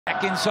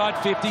Back inside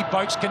 50,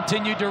 Boakes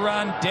continued to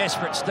run,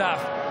 desperate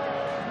stuff.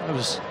 Who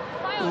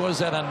was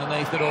that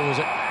underneath it, or was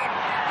it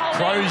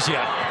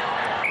Crozier?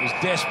 It was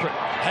desperate,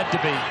 had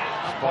to be.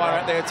 Fire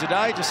out there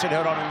today, just said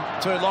held on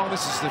him too long.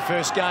 This is the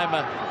first game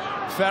of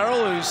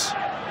Farrell, who's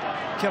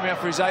coming up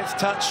for his 8th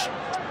touch,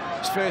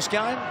 his first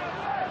game.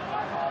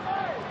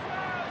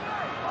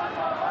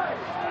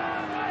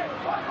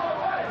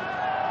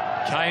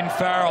 Kane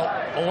Farrell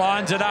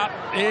lines it up.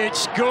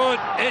 It's good.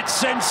 It's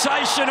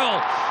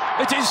sensational.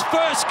 It's his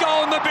first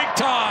goal in the big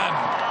time.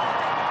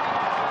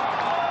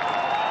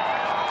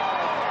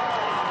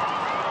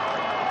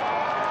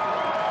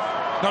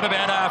 Not a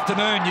bad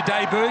afternoon. You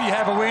debut, you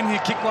have a win, you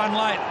kick one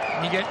late,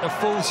 and you get the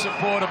full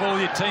support of all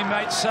your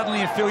teammates. Suddenly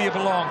you feel you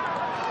belong.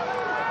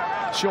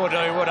 Sure do.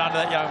 Well done to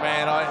that young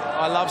man.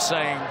 I love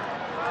seeing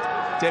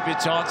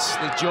debutants,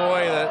 the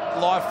joy,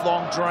 the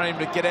lifelong dream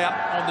to get out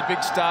on the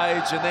big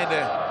stage and then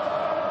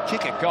to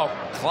kick a goal.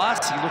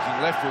 Classy looking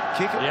left foot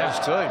kick it was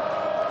too.